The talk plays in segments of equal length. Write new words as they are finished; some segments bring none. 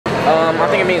I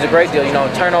think it means a great deal. You know,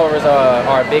 turnovers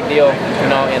are a big deal. You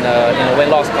know, in the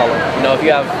win-loss column. You know, if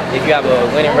you have a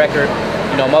winning record,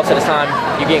 you know, most of the time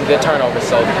you're getting good turnovers.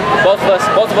 So both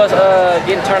of us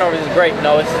getting turnovers is great. You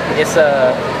know, it's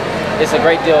a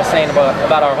great deal saying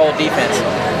about our whole defense.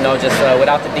 You know, just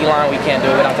without the D-line we can't do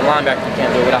it, without the linebacker we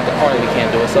can't do it, without the corner we can't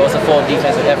do it. So it's a full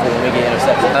defensive effort when we get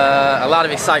intercepted. A lot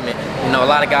of excitement. You know, a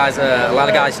lot of guys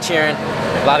cheering.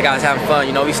 A lot of guys having fun.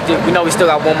 You know, we still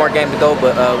got one more game to go,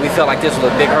 but we felt like this was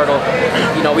a big hurdle.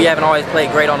 You know, we haven't always played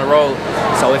great on the road,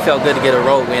 so it felt good to get a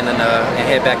road win and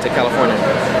head back to California.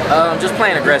 Just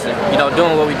playing aggressive. You know,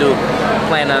 doing what we do,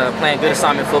 playing good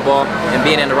assignment football and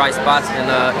being in the right spots. And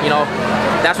you know,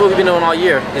 that's what we've been doing all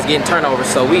year, is getting turnovers.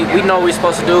 So we know what we're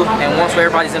supposed to do, and once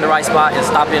everybody's in the right spot and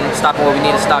stopping what we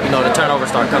need to stop, you know, the turnovers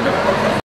start coming.